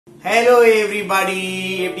Hello everybody,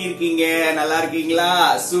 எப்படி இருக்கீங்க? நல்லா இருக்கீங்களா?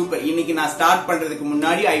 சூப்பர். இன்னைக்கு நான் ஸ்டார்ட் பண்றதுக்கு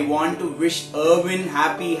முன்னாடி I want to wish Evam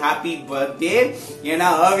happy birthday. ஏனா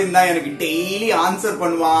Evam தான் எனக்கு டெய்லி ஆன்சர்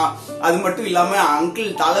பண்ணுவான். அது மட்டும் இல்லாம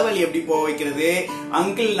அங்கிள் தலைவலி எப்படி போக வைக்கிறது,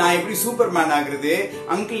 அங்கிள் நான் எப்படி சூப்பர்மேன் ஆகுறது,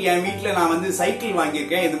 அங்கிள் என் வீட்ல நான் வந்து சைக்கிள்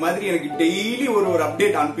வாங்கியிருக்கேன், இது மாதிரி எனக்கு டெய்லி ஒரு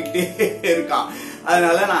அப்டேட் அனுப்பிக்கிட்டே இருக்கான்.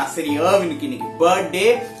 அதனால நான் சரி Evanக்கு இன்னைக்கு பர்த்டே,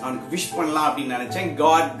 அவனுக்கு விஷ் பண்ணலாம் அப்படின்னு நினைச்சேன்.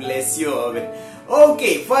 God bless you Evan. Okay,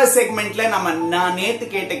 first செக்மெண்ட்ல நான் நேத்து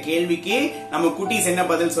கேட்ட கேள்விக்கு நம்ம குட்டீஸ் என்ன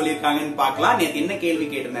பதில் சொல்லிருக்காங்கன்னு பார்க்கலாம். நேத்து என்ன கேள்வி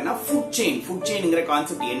கேட்டிருந்தேன்னா ஃபுட் செயின்ங்கிற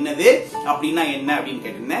கான்செப்ட் என்னது அப்படின்னா என்ன அப்படின்னு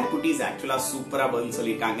கேட்டிருந்தேன். குட்டீஸ் ஆக்சுவலா சூப்பரா பதில்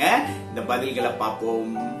சொல்லிருக்காங்க. இந்த பதில்களை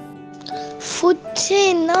பார்ப்போம். ஃபுட்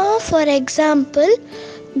செயின்னா ஃபார் எக்ஸாம்பிள்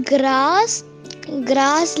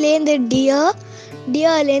கிராஸ்ல இருந்து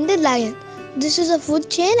டியர்ல இருந்து line. This is a food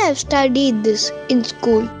chain. I've studied this in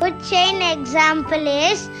school. Food chain example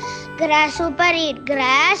is grasshopper eat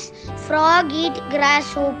grass, frog eat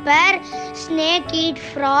grasshopper, snake eat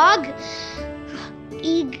frog,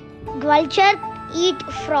 vulture eat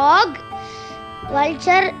frog,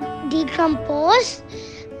 vulture decompose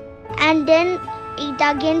and then it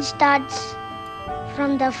again starts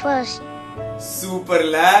from the first.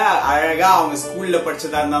 சூப்பர்ல, அழகா அவங்க ஸ்கூல்ல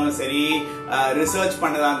படிச்சதா இருந்தாலும் சரி, research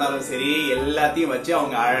பண்ணதா இருந்தாலும் சரி, எல்லாத்தையும் வச்சு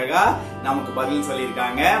அவங்க அழகா நமக்கு பதில்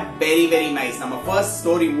சொல்லியிருக்காங்க. Very very nice. நம்ம ஃபர்ஸ்ட்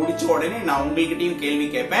ஸ்டோரி முடிச்ச உடனே நான் உங்ககிட்டயும் கேள்வி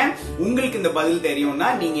கேட்பேன். உங்களுக்கு இந்த பதில் தெரியும்னா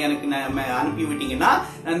நீங்க எனக்கு அனுப்பி விட்டீங்கன்னா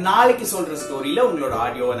நான் நாளைக்கு சொல்ற ஸ்டோரியில உங்களோட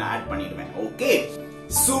ஆடியோவை நான் ஆட் பண்ணிடுவேன். Okay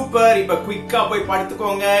super. இப்ப குயிக்கா போய்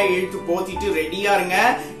படுத்துக்கோங்க, இழுத்து போத்திட்டு ரெடியா இருங்க.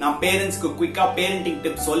 நான் பேரண்ட்ஸ்க்கு குயிக்கா பேரண்டிங்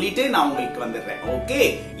டிப் சொல்லிட்டு நான் உங்களுக்கு வந்துடுறேன். ஓகே,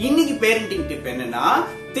 இன்னைக்கு பேரண்டிங் டிப் என்னன்னா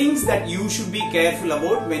things that you should be careful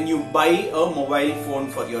about when you buy a mobile phone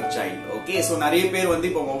for your child. Okay, so நிறைய பேர் வந்து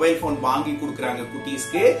இப்போ மொபைல் போன் வாங்கி கொடுக்குறாங்க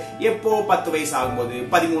குட்டீஸ்க்கு. எப்போ 10 வயசு ஆகும்போது,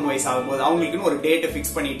 13 வயசு ஆகும்போது அவங்களுக்கு ஒரு டேட்டை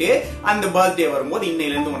பிக்ஸ் பண்ணிட்டு அந்த பர்த்டே வரும்போது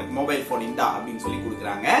இன்னையில இருந்து உனக்கு மொபைல் போன் இந்தா அப்படின்னு சொல்லி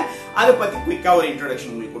கொடுக்குறாங்க. அதை பத்தி குயிக்கா ஒரு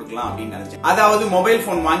இன்ட்ரோடக்ஷன் உங்களுக்கு கொடுக்கலாம் அப்படின்னு நினைச்சேன். அதாவது மொபைல்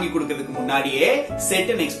போன் வாங்கி கொடுக்கிறதுக்கு முன்னாடியே set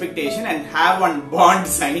an expectation and have one bond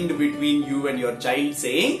signed between you and your child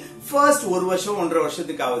saying first ஒரு வருஷம் 1.5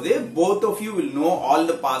 வருஷத்துக்காவது both of you will know all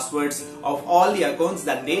the passwords of all the accounts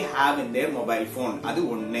that they have in their mobile phone. அது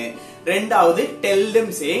ஒண்ணு. ரெண்டாவது tell them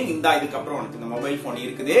saying இந்த இதுக்கு அப்புறம் உனக்கு இந்த மொபைல் போன்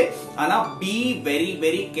இருக்குது, ஆனா be very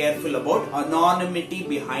very careful about anonymity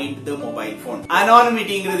behind the mobile phone.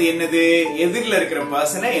 anonymityங்கிறது என்னது? எதிரில இருக்கிற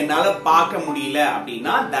பர்சனை என்னால பார்க்க முடியல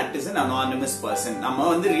அப்படின்னா that is an anonymous person. நம்ம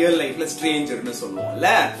வந்து ரியல் லைஃப்ல ஸ்ட்ரேஞ்சர்னு சொல்லுவோம்ல.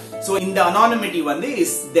 சோ இந்த anonymity வந்து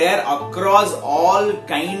is there across all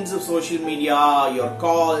kinds of social media, your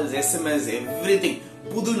calls, SMS, everything.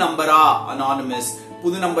 புது நம்பரா anonymous,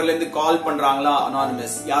 புது நம்பர்ல இருந்து கால் பண்றாங்களா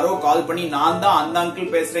anonymous, யாரோ கால் பண்ணி நான் தான் அந்த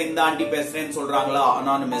அங்கிள் பேசுறேன் இந்த ஆண்டி பேசுறேன்னு சொல்றாங்களா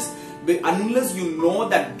anonymous. Unless you know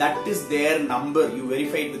that is their number, you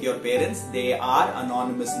verify it with your parents, they are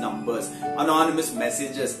anonymous numbers, anonymous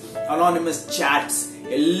messages, anonymous chats,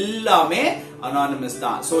 எல்லாமே anonymous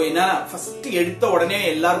தான். சோ என்ன ஃபர்ஸ்ட் எடுத்த உடனே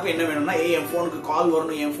எல்லாருக்கும் என்ன வேணும்னா என் போனுக்கு கால்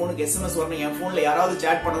வரணும், என் போனுக்கு SMS வரணும், என் போன்ல யாராவது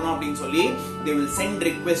சேட் பண்ணணும் அப்படின்னு சொல்லி they will send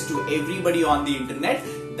request to everybody on the internet.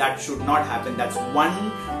 That should not happen. That's one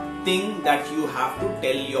thing that you have to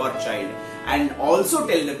tell your child. And also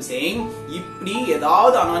tell them saying இப்படி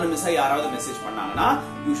ஏதாவது anonymous யாராவது message பண்ணாங்கன்னா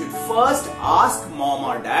you should first ask mom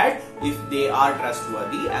or dad if they are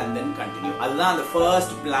trustworthy and then continue. அதுதான் அந்த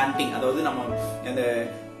first planting. அதாவது நம்ம அந்த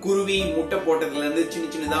குருவி முட்டை போட்டதுல இருந்து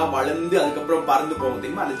சின்னதா வளர்ந்து அதுக்கப்புறம் பறந்து போகும்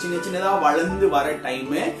தெரியுமா, அது சின்னதா வளர்ந்து வர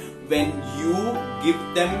time when you give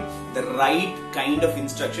them the right kind of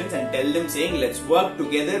instructions and tell them saying let's work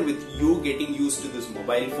together with you getting used to this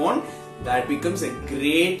mobile phone, that becomes a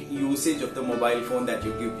great usage of the mobile phone that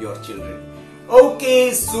you give your children. Okay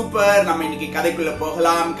super. நம்ம இன்னைக்கு கதைக்குள்ள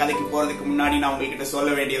போகலாம். கதைக்கு போறதுக்கு முன்னாடி நான் உங்ககிட்ட சொல்ல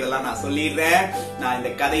வேண்டியதெல்லாம் நான் சொல்லிடுறேன். நான்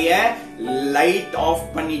இந்த கதைய லைட் ஆஃப்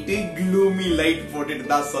பண்ணிட்டு க்ளூமி லைட் போட்டுட்டு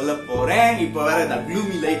தான் சொல்ல போறேன். இப்ப வேற இந்த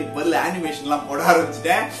க்ளூமி லைட்டுக்கு பதில் அனிமேஷன் எல்லாம் போட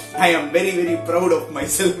ஆரம்பிச்சிட்டேன். ஐ am very very proud of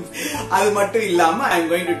myself. அது மட்டும் இல்லாம I am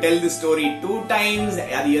going to tell the story 2 times.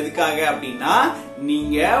 அது எதுக்காக அப்படின்னா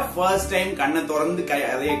நீங்க ஃபர்ஸ்ட் டைம் கண்ணை திறந்து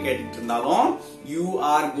கதையை கேட்டுட்டு இருந்தாலும் you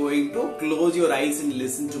are going to close your eyes and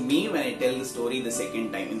listen to me when I tell the story the second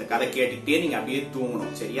time. இந்த கதை கேட்டுட்டே நீங்க அப்படியே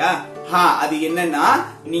தூங்கணும், சரியா? அது என்னன்னா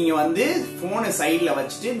நீங்க வந்து போனை சைடுல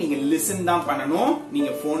வச்சுட்டு நீங்க லிசன் தான் பண்ணணும்,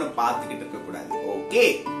 நீங்க போனை பார்த்துக்கிட்டு இருக்க கூடாது. Okay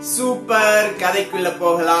super. கதைக்குள்ள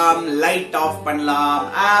போகலாம். லைட் ஆஃப் பண்ணலாம்.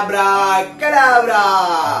 ஆப்ரா கடாப்ரா.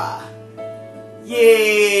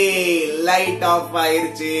 லைட் ஆஃப்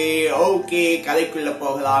ஆயிருச்சு. ஓகே கதைக்குள்ள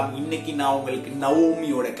போகலாம். இன்னைக்கு நான் உங்களுக்கு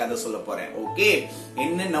நவோமியோட கதை சொல்ல போறேன். ஓகே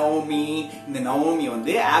என்ன நவோமி? இந்த நவோமி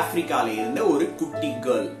வந்து ஆப்பிரிக்கால இருந்த ஒரு குட்டி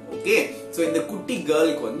கேர்ள். ஓகே. சோ இந்த குட்டி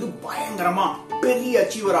கேர்ளுக்கு வந்து பயங்கரமா பெரிய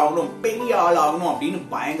அச்சீவர் ஆகணும், பெரிய ஆள் ஆகணும் அப்படின்னு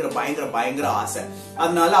பயங்கர ஆசை.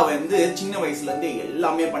 அதனால அவ வந்து சின்ன வயசுல இருந்து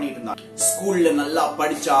எல்லாமே பண்ணிட்டு இருந்தா. ஸ்கூல்ல நல்லா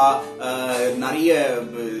படிச்சா, நிறைய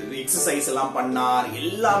எக்ஸசைஸ் எல்லாம் பண்ணா,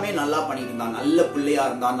 எல்லாமே நல்லா பண்ணிட்டு இருந்தா. நல்ல பிள்ளையா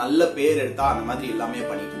இருந்தா, நல்ல பேர் எடுத்தா, அந்த மாதிரி எல்லாமே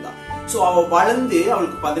பண்ணிட்டு இருந்தா. சோ அவ வளர்ந்து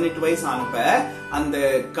அவளுக்கு 18 வயசு ஆனப்ப அந்த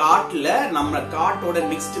காட்டுல நம்ம காட்டோட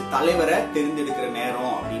நெக்ஸ்ட் தலைவரை தேர்ந்தெடுக்கிற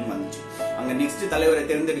நேரம் அப்படின்னு வந்துச்சு. அங்க நெக்ஸ்ட் தலைவரை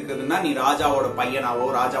தேர்ந்தெடுக்கிறதுனா நீ ராஜாவோட பையனாவோ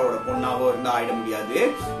ராஜாவோட பொண்ணாவோ இருந்தா ஆயிட முடியாது.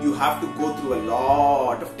 You have to go through a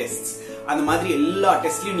lot of tests. அந்த மாதிரி எல்லா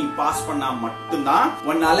டெஸ்ட்லயும் நீ பாஸ் பண்ணா மட்டும்தான்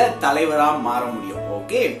உன்னால தலைவரா மாற முடியும்.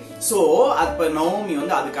 ஓகே. சோ அப்ப நவோமி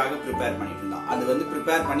வந்து அதுக்காக ப்ரிப்பேர் பண்ணிட்டு இருந்தா. அது வந்து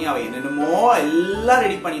ப்ரிப்பேர் பண்ணி அவ என்னென்னமோ எல்லாம்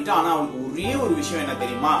ரெடி பண்ணிட்டா. ஆனா அவளுக்கு ஒரே ஒரு விஷயம் என்ன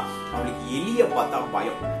தெரியுமா, அவளுக்கு எலிய பார்த்தா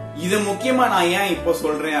பயம். இத முக்கியமா நான் ஏன் இப்போ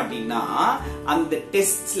சொல்றேன் அப்படின்னா, அந்த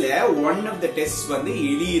டெஸ்ட்ல ஒன் ஆஃப் த டெஸ்ட் வந்து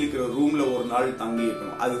எலி இருக்கிற ரூம்ல ஒரு நாள் தங்கி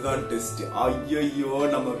இருக்கணும். அதுதான் டெஸ்ட். ஐயோ,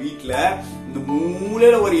 நம்ம வீட்டுல இந்த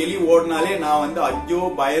மூலையில ஒரு எலி ஓடினாலே நான் வந்து ஐயோ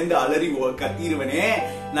பயந்து அலறி கத்திருவனே,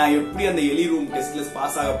 நான் எப்படி அந்த எலி ரூம் டெஸ்ட்ல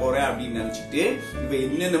பாஸ் ஆக போறேன் அப்படின்னு நினைச்சிட்டு இவ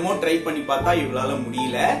என்னென்னமோ ட்ரை பண்ணி பார்த்தா இவளால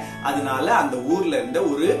முடியல. அதனால அந்த ஊர்ல இருந்த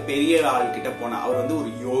ஒரு பெரிய ஆள் கிட்ட போனா. அவர் வந்து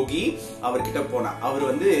ஒரு யோகி. அவர்கிட்ட போனா. அவர்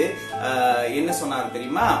வந்து என்ன சொன்னாரு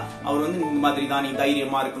தெரியுமா, அவர் வந்து இந்த மாதிரி தான், நீ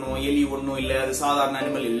தைரியமா இருக்கணும், எலி ஒண்ணும் இல்ல, அது சாதாரண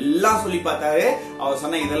அனிமல் எல்லாம் சொல்லி பார்த்தாரு. அவர்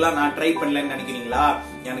சொன்ன இதெல்லாம் நான் ட்ரை பண்ணலன்னு நினைக்கிறீங்களா,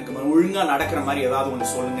 எனக்கு ஒழுங்கா நடக்கிற மாதிரி ஏதாவது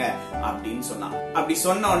ஒண்ணு சொல்லுங்க அப்படின்னு சொன்னா. அப்படி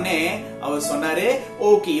சொன்ன உடனே அவர் சொன்னாரு,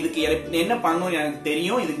 ஓகே இதுக்கு என்ன பண்ணணும் எனக்கு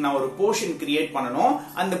தெரியும், இதுக்கு நான் ஒரு போர்ஷன் கிரியேட் பண்ணணும்,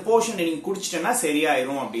 அந்த போர்ஷன் நீங்க குடிச்சிட்டேன்னா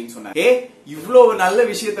சரியாயிரும் அப்படின்னு சொன்னாரு. இவ்வளவு நல்ல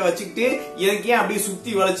விஷயத்த வச்சுக்கிட்டு எனக்கு ஏன் அப்படியே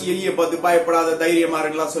சுத்தி வளைச்சு எலிய பார்த்து பயப்படாத தைரியமா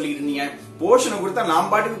இருக்கலாம் சொல்லிட்டு இருந்தீங்க, போர்ஷனை கொடுத்தா நான்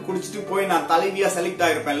பாட்டுக்கு குடிச்சிட்டு போய் நான் தலைவியா செலக்ட்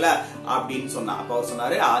ஆயிருப்பேன்ல அப்படின்னு சொன்னா. அப்ப அவர்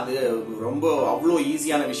சொன்னாரு, அது ரொம்ப அவ்வளவு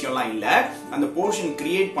ஈஸியான விஷயம் எல்லாம் இல்ல, அந்த போர்ஷன்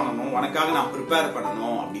கிரியேட் பண்ணணும், உனக்காக நான் ப்ரிப்பேர்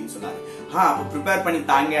பண்ணணும் அப்படின்னு சொன்னாரு. அப்ப ப்ரிப்பேர் பண்ணி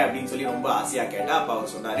தாங்க அப்படின்னு சொல்லி ரொம்ப ஆசையா கேட்டா. அப்ப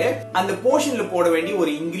அவர் சொன்னாரு, அந்த போர்ஷன்ல போட வேண்டிய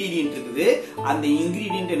ஒரு இன்கிரீடியன்ட் இருக்குது, அந்த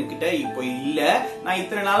இன்கிரீடியன்ட் என்கிட்ட இப்போ இல்ல, நான்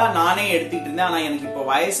இத்தனை நாளா நானே எடுத்துட்டு இருந்தேன், ஆனா எனக்கு இப்ப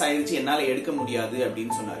வயசாயிருச்சு, என்னால எடுக்க முடியாது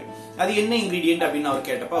அப்படின்னு சொன்னாரு. அது என்ன இன்கிரீடியன்ட் அப்படின்னு அவர்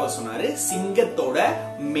கேட்டப்ப அவர் சொன்னாரு, சிங்கத்தோட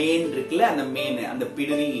மேன் இருக்குல்ல, அந்த மேன், அந்த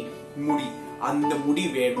பிடரி முடி, அந்த முடி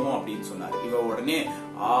வேணும் அப்படின்னு சொன்னாரு. இவ உடனே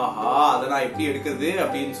ஆஹா அத நான் எப்படி எடுக்கிறது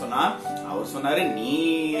அப்படின்னு சொன்னா. அவர் சொன்னாரு, நீ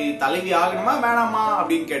தலைவி ஆகணுமா வேணாமா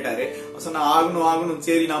அப்படின்னு கேட்டாரு. அவர் சொன்னா, ஆகணும்,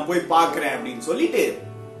 சரி நான் போய் பாக்குறேன் அப்படின்னு சொல்லிட்டு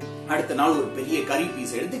அடுத்த நாள் ஒரு பெரிய கறி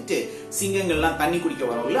பீஸ் எடுத்துட்டு சிங்கங்கள்லாம் தண்ணி குடிக்க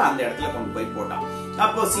வரவங்கள அந்த இடத்துல கொண்டு போய் போட்டான்.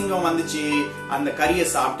 அப்போ சிங்கம் வந்துச்சு, அந்த கறியை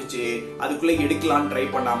சாப்பிட்டுச்சு. அதுக்குள்ள எடுக்கலான்னு ட்ரை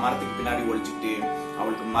பண்ணா, மரத்துக்கு பின்னாடி ஒழிச்சுட்டு.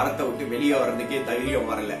 அவளுக்கு மரத்தை விட்டு வெளியே வர்றதுக்கே தைரியம்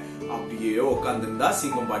வரல. அப்படியே உட்கார்ந்து இருந்தா.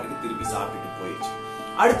 சிங்கம் பாட்டுக்கு திருப்பி சாப்பிட்டுட்டு போயிடுச்சு.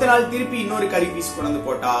 அடுத்த நாள் திருப்பி இன்னொரு கறி பீஸ் கொண்டு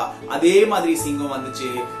போட்டா. அதே மாதிரி சிங்கம் வந்துச்சு.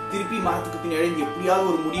 திருப்பி மரத்துக்கு பின்னாடி எப்படியாவது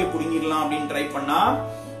ஒரு முடிய புடுங்கிடலாம் அப்படின்னு ட்ரை பண்ணா,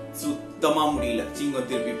 சுத்தமா முடியல. சிங்கம்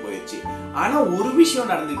திருப்பி போயிடுச்சு. ஆனா ஒரு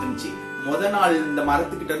விஷயம் நடந்துட்டு இருந்துச்சு. முத நாள் இந்த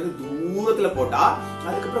மரத்துக்கிட்ட இருந்து தூரத்துல போட்டா,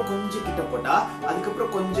 அதுக்கப்புறம் கொஞ்சம் கிட்ட போட்டா,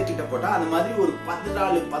 அதுக்கப்புறம் கொஞ்சம் கிட்ட போட்டா, அந்த மாதிரி ஒரு 10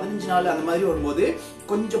 நாள் 15 நாள் அந்த மாதிரி வரும்போது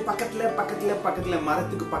கொஞ்சம் பக்கத்துல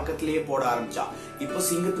மரத்துக்கு பக்கத்திலேயே போட ஆரம்பிச்சா. இப்போ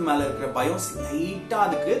சிங்கத்து மேல இருக்கிற பயம் லைட்டா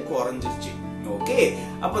அதுக்கு குறைஞ்சிருச்சு. ஓகே.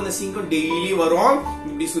 அப்ப அந்த சிங்கம் டெய்லி வரும்,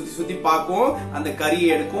 இப்படி சுத்தி பார்க்கும், அந்த கறியை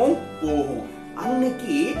எடுக்கும், போகும்.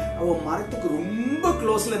 அன்னைக்கு அவ மரத்துக்கு ரொம்ப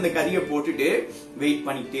க்ளோஸ்ல இந்த கறியை போட்டுட்டு வெயிட்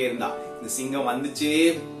பண்ணிட்டே இருந்தா. இந்த சிங்கம் வந்துச்சு,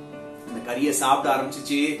 அந்த கறியை சாப்பிட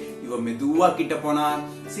ஆரம்பிச்சிச்சு. இவ மெதுவா கிட்ட போனா.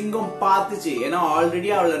 சிங்கம் பாத்துச்சு, ஏன்னா ஆல்ரெடி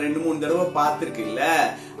அவளை 2-3 தடவை பாத்துருக்கு இல்ல,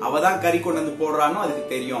 அவதான் கறி கொண்டு வந்து போடுறானோ அதுக்கு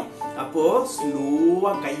தெரியும். அப்போ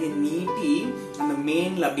ஸ்லோவா கைய நீட்டி அந்த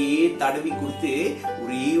மேன்ல அப்படியே தடவி கொடுத்து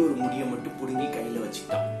ஒரே ஒரு முடிய மட்டும் புடுங்கி கையில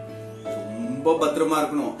வச்சுட்டான். ரொம்ப பத்திரமா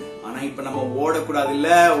இருக்கணும். ஆனா இப்ப நம்ம ஓடக்கூடாது இல்ல,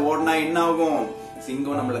 ஓடினா என்ன ஆகும்,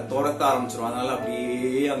 சிங்கம் நம்மள துரத்த ஆரம்பிச்சிரும். அதனால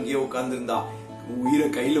அப்படியே அங்கேயே உட்கார்ந்து இருந்தா, உயிரை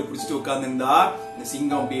கையில புடிச்சிட்டு உட்கார்ந்து இருந்தா. இந்த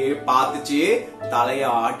சிங்கம் அப்படியே பாத்துச்சு, தலைய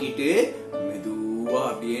ஆட்டிட்டு மெதுவா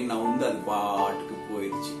அப்படியே நவுந்து அது பாட்டுக்கு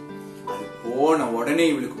போயிடுச்சு. அது போன உடனே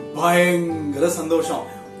இவளுக்கு பயங்கர சந்தோஷம்.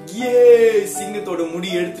 ஏ சிங்கத்தோட முடி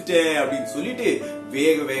எடுத்துட்டேன் அப்படின்னு சொல்லிட்டு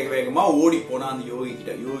வேகமா ஓடி போனா அந்த யோகி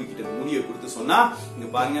கிட்ட முடிய கொடுத்து சொன்னா, இங்க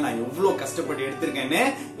பாருங்க நான் எவ்வளவு கஷ்டப்பட்டு எடுத்திருக்கேன்னு,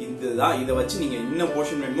 இதுதான், இதை வச்சு நீங்க என்ன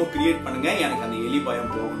போர்ஷன் வேணுமோ கிரியேட் பண்ணுங்க, எனக்கு அந்த எலி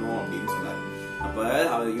பயம் போகணும் அப்படின்னு சொன்னாரு. அப்ப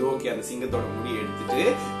அவர் யோகி அந்த சிங்கத்தோட முடி எடுத்துட்டு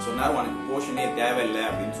சொன்னாரு, உனக்கு போர்ஷனே தேவையில்லை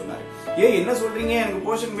அப்படின்னு சொன்னாரு. என்ன சொல்றீங்க, எனக்கு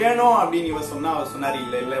போர்ஷன் வேணும் அப்படின்னு இவ சொன்னா. அவர் சொன்னாரு,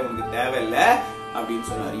 இல்ல உனக்கு தேவையில்லை அப்படின்னு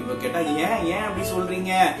சொன்னாரு. இவ கேட்டா, ஏன் அப்படி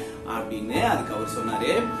சொல்றீங்க அப்படின்னு. அதுக்கு அவர்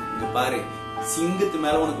சொன்னாரு, இங்க பாரு, சிங்கத்து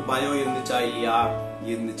மேல உனக்கு பயம் இருந்துச்சா இல்லையா,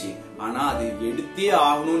 இருந்துச்சு. ஆனா அது எடுத்தே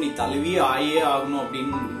ஆகணும், நீ தலைவியே ஆயே ஆகணும்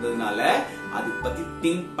அப்படின்றதுனால அது பத்தி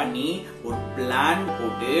திங்க் பண்ணி ஒரு பிளான்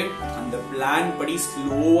போட்டு, அந்த பிளான் படி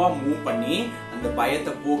ஸ்லோவா மூவ் பண்ணி அந்த அந்த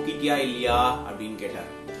பயத்தை போக்கிட்டியா இல்லையா அப்படின்னு கேட்டார்.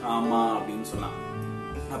 ஆமா அப்படின்னு சொன்னான்.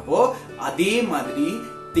 அப்போ அதே மாதிரி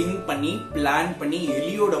திங்க் பண்ணி பிளான் பண்ணி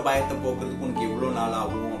எலியோட பயத்தை போக்குறதுக்கு உனக்கு எவ்வளவு நாள்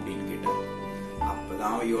ஆகும் அப்படின்னு கேட்டார்.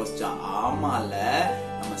 அப்பதான் யோசிச்சான், ஆமால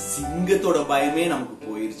நம்ம சிங்கத்தோட பயமே நமக்கு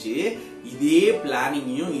போயிருச்சு, இதே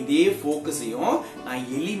பிளானிங்கையும் இதே போக்கஸையும் நான்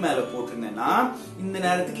எலி மேல போட்டிருந்தேன்னா இந்த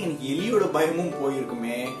நேரத்துக்கு எனக்கு எலியோட பயமும்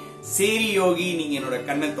போயிருக்குமே. சரி யோகி, நீங்க என்னோட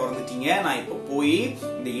கண்ணை திறந்துட்டீங்க, நான் இப்ப போய்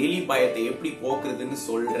இந்த எலி பயத்தை எப்படி போக்குறதுன்னு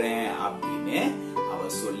சொல்றேன் அப்படின்னு அவ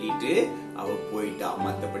சொல்லிட்டு அவ போயிட்டா.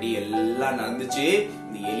 மத்தபடி எல்லாம் நடந்துச்சு.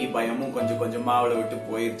 இந்த எலி பயமும் கொஞ்சம் கொஞ்சமா அவளை விட்டு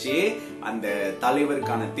போயிருச்சு. அந்த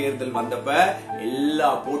தலைவருக்கான தேர்தல் வந்தப்ப எல்லா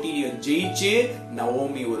போட்டியிலையும் ஜெயிச்சு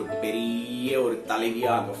நவோமி ஒரு பெரிய ஒரு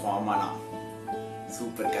தலைவியா அங்க ஃபார்ம் ஆனா.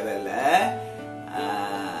 சூப்பர் கதை இல்ல?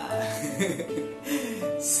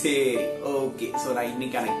 சரி, ஓகே. சோ நான்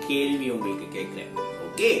இன்னைக்கான கேள்வி உங்களுக்கு கேக்குறேன்.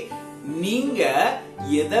 ஓகே, நீங்க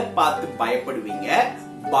எதை பார்த்து பயப்படுவீங்க?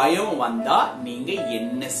 பயம் வந்தா நீங்க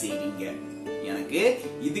என்ன செய்வீங்க? எனக்கு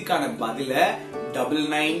இதுக்கான பதில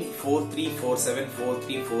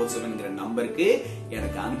 9943474347 நம்பருக்கு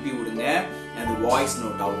எனக்கு அனுப்பி விடுங்க. அது வாய்ஸ்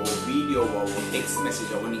நோட்டாவோ வீடியோவாவோ டெக்ஸ்ட்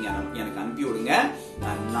மெசேஜாவோ நீங்க எனக்கு அனுப்பி விடுங்க.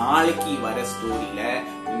 நான் நாளைக்கு வர ஸ்டோரியில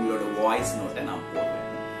உங்களோட வாய்ஸ் நோட்டை நான் போடுவேன்.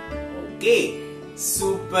 Okay,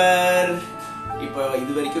 super. இப்போ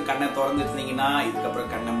இது வரைக்கும் கண்ணை திறந்துருந்தீங்கன்னா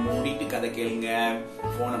இதுக்கப்புறம் கண்ணை மூடிட்டு கதை கேளுங்க.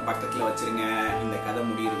 போனை பக்கத்துல வச்சிருங்க. இந்த கதை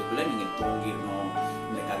முடியறதுக்குள்ள நீங்க தூங்கிடணும்.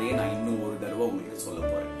 இந்த கதையை நான் இன்னும் ஒரு தடவை உங்களுக்கு சொல்ல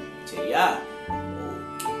போறேன். சரியா?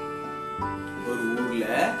 ஒரு ஊர்ல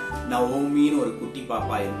நவோமின்னு ஒரு குட்டி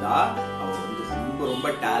பாப்பா இருந்தா. அவ வந்து ரொம்ப ரொம்ப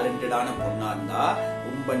டேலண்டடான பொண்ணா இருந்தா,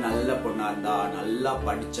 ரொம்ப நல்ல பொண்ணா இருந்தா, நல்லா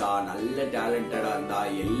படிச்சா, நல்ல டேலண்டடா இருந்தா,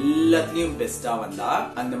 எல்லாத்துலயும் பெஸ்டா வந்தா.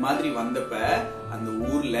 அந்த மாதிரி வந்தப்ப அந்த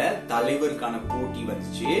ஊர்ல தலைவருக்கான போட்டி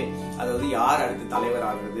வந்துச்சு. அதாவது யார் அடுத்து தலைவர்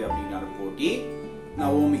ஆகுறது அப்படின்னான போட்டி.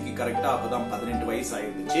 நவோமிக்கு கரெக்டா அப்பதான் 18 வயசு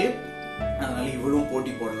ஆயிருந்துச்சு. அதனால இவளும்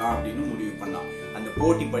போட்டி போடலாம் அப்படின்னு முடிவு பண்ணான். அந்த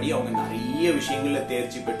போட்டி படி அவங்க நிறைய விஷயங்கள்ல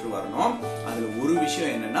தேர்ச்சி பெற்று வரணும். அதுல ஒரு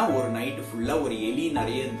விஷயம் என்னன்னா, ஒரு நைட்டு ஃபுல்லா ஒரு எலி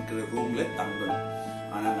நிறைய இருக்கிற ரூம்ல தங்கணும்.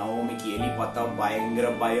 ஆனா நவோமிக்கு எலி பார்த்தா பயங்கர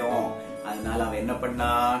பயம். அதனால அவ என்ன பண்ணா,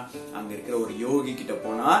 அங்க இருக்கிற ஒரு யோகி கிட்ட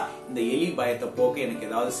போனா, இந்த எலி பயத்தை போக்க எனக்கு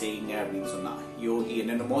ஏதாவது செய்யுங்க அப்படின்னு சொன்னா. யோகி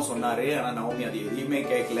என்னென்னமோ சொன்னாரு. ஆனா நவோமி அது எதையுமே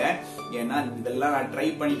கேட்கல. ஏன்னா இதெல்லாம் நான் ட்ரை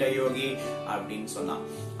பண்ணிட்டேன் யோகி அப்படின்னு சொன்னான்.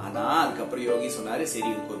 ஆனா அதுக்கப்புறம் யோகி சொன்னாரு, சரி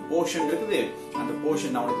இதுக்கு ஒரு போஷன் இருக்குது, அந்த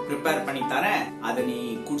போஷன் நான் உனக்கு ப்ரிப்பேர் பண்ணி தரேன், அதை நீ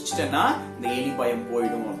குடிச்சிட்டனா இந்த எலி பயம்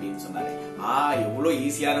போயிடும் அப்படின்னு சொன்னாரு. எவ்வளவு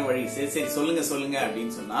ஈஸியான வழி, சரி சரி சொல்லுங்க சொல்லுங்க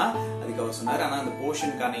அப்படின்னு சொன்னா. அதுக்கு அவர் சொன்னாரு, ஆனா அந்த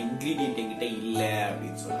போஷனுக்கான இன்கிரீடியன்ட் என்கிட்ட இல்ல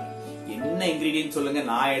அப்படின்னு சொன்னாரு. என்ன இன்கிரீடியன்ட் சொல்லுங்க,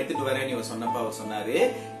 நான் எடுத்துட்டு வரேன்னு இவர் சொன்னப்ப அவர் சொன்னாரு,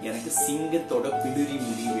 எனக்கு சிங்கத்தோட பிளிரி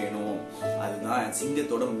முடி வேணும், அதுதான்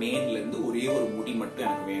சிங்கத்தோட மேன்ல இருந்து ஒரே ஒரு முடி மட்டும்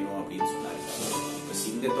எனக்கு வேணும் அப்படின்னு சொன்னாரு.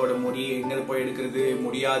 சிங்கத்தோட முடி எங்க போய் எடுக்கிறது,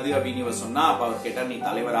 முடியாது அப்படின்னு இவர் சொன்னா. அப்ப அவர் கேட்டா, நீ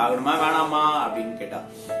தலைவர் ஆகணுமா வேணாமா அப்படின்னு கேட்டா.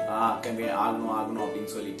 ஆகணும் ஆகணும்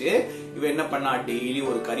அப்படின்னு சொல்லிட்டு இவ என்ன பண்ணா, டெய்லி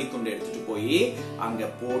ஒரு கறி துண்டு எடுத்துட்டு போய் அங்க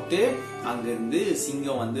போட்டு அங்க இருந்து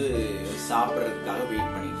சிங்கம் வந்து சாப்பிடறதுக்காக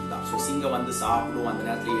வெயிட் பண்ணிட்டு இருந்தா. சிங்கம் வந்து சாப்பிடும், அந்த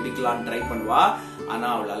நேரத்துல எடுக்கலான்னு ட்ரை பண்ணுவா. ஆனா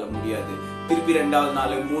அவளால முடியாது. திருப்பி 2வது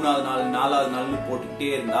நாள் 3வது நாள் 4வது நாள்னு போட்டுக்கிட்டே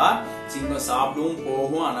இருந்தா. சிங்கம் சாப்பிடும்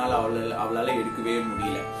போகும், ஆனால் அவளால எடுக்கவே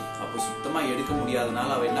முடியல. அப்ப சுத்தமா எடுக்க முடியாதனால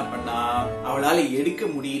அவ என்ன பண்ணா, அவளால எடுக்க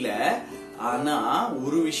முடியல. ஆனா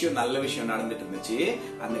ஒரு விஷயம், நல்ல விஷயம் நடந்துட்டு இருந்துச்சு.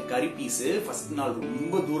 அந்த கறி பீஸ் ஃபர்ஸ்ட் நாள்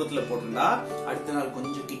ரொம்ப தூரத்துல போட்டிருந்தா, அடுத்த நாள்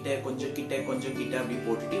கொஞ்சம் கிட்ட கொஞ்சம் கிட்ட கொஞ்சம் கிட்ட அப்படி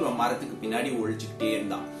போட்டுட்டு இவன் மரத்துக்கு பின்னாடி ஒழிச்சுக்கிட்டே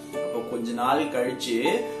இருந்தான். அப்போ கொஞ்ச நாள் கழிச்சு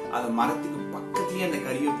அந்த மரத்துக்கு பக்கத்துலயே அந்த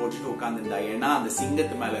கறியை போட்டுட்டு உட்கார்ந்துருந்தா. ஏன்னா அந்த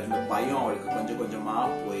சிங்கத்து மேல இருந்த பயம் அவளுக்கு கொஞ்சம் கொஞ்சமா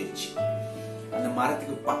போயிடுச்சு. அந்த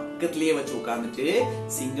மரத்துக்கு பக்கத்திலேயே வச்சு உட்கார்ந்துட்டு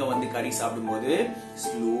சிங்கம் வந்து கறி சாப்பிடும் போது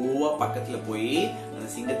ஸ்லோவா பக்கத்துல போய் அந்த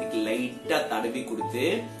சிங்கத்துக்கு லைட்டா தடவி கொடுத்து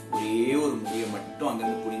ஒரே ஒரு முடியை மட்டும்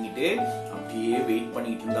அங்கிருந்து புடுங்கிட்டு அப்படியே வெயிட்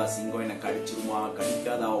பண்ணிட்டு இருந்தா. சிங்கம் என்ன கடிச்சிருமா,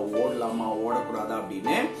 கடிக்காதா, ஓடலாமா ஓடக்கூடாதா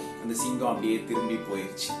அப்படின்னு. அந்த சிங்கம் அப்படியே திரும்பி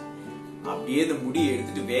போயிடுச்சு. அப்படியே இந்த முடியை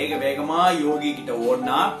எடுத்துட்டு வேக வேகமா யோகி கிட்ட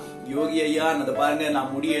ஓடினா. யோகி ஐயா, அதை பாருங்க,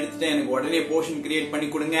 நான் முடி எடுத்துட்டேன், எனக்கு உடனே போர்ஷன் கிரியேட் பண்ணி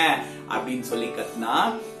கொடுங்க அப்படின்னு சொல்லி கத்துனா.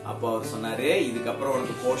 அப்ப அவர் சொன்னாரு, இதுக்கப்புறம்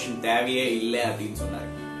உனக்கு போர்ஷன் தேவையே இல்லை அப்படின்னு சொன்னாரு.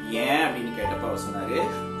 ஏன் அப்படின்னு கேட்டப்ப அவர் சொன்னாரு,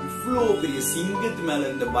 இவ்வளவு பெரிய சிங்கத்து மேல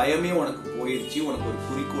இருந்த பயமே உனக்கு போயிடுச்சு, உனக்கு ஒரு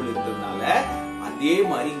குறிக்கோள் இருந்ததுனால. அதே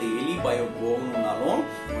மாதிரி இந்த எலி பயம் போகணும்னாலும்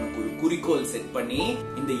உனக்கு ஒரு குறிக்கோள் செட் பண்ணி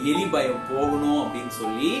இந்த எலி பயம் போகணும் அப்படின்னு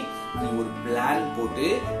சொல்லி நீ ஒரு பிளான் போட்டு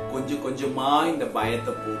கொஞ்சம் கொஞ்சமா இந்த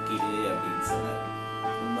பயத்தை போக்கிடு அப்படின்னு சொன்னாரு.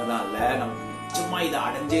 உண்மைதான் இல்ல, நமக்கு நிச்சயமா இதை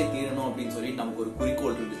அடைஞ்சே தீரணும் அப்படின்னு சொல்லி நமக்கு ஒரு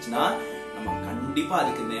குறிக்கோள் இருந்துச்சுன்னா நம்ம கண்டிப்பா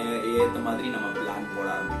அதுக்கு ஏத்த மாதிரி நம்ம பிளான் போட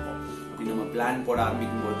ஆரம்பிப்போம். அப்படி நம்ம பிளான் போட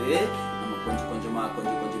ஆரம்பிக்கும் போது நம்ம கொஞ்சம் கொஞ்சமா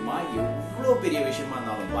எவ்வளவு பெரிய விஷயமா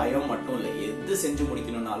இருந்தாலும், பயம் மட்டும் இல்ல, எது செஞ்சு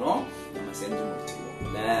முடிக்கணும்னாலும் நம்ம நம்ம செஞ்சு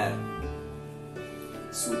முடிச்சிருவோம்ல.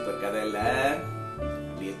 சூப்பர் கதை இல்ல?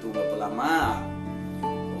 அப்படியே தூங்க போலாமா?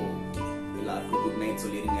 ஓகே, எல்லாருக்கும் குட் நைட்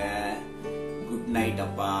சொல்லிருங்க. குட் நைட்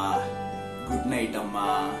அப்பா, குட் நைட்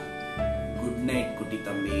அம்மா, குட் நைட் குட்டி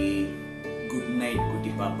தம்பி, குட் நைட்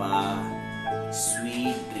குட்டி பாப்பா,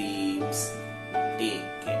 ஸ்வீட் ட்ரீம்.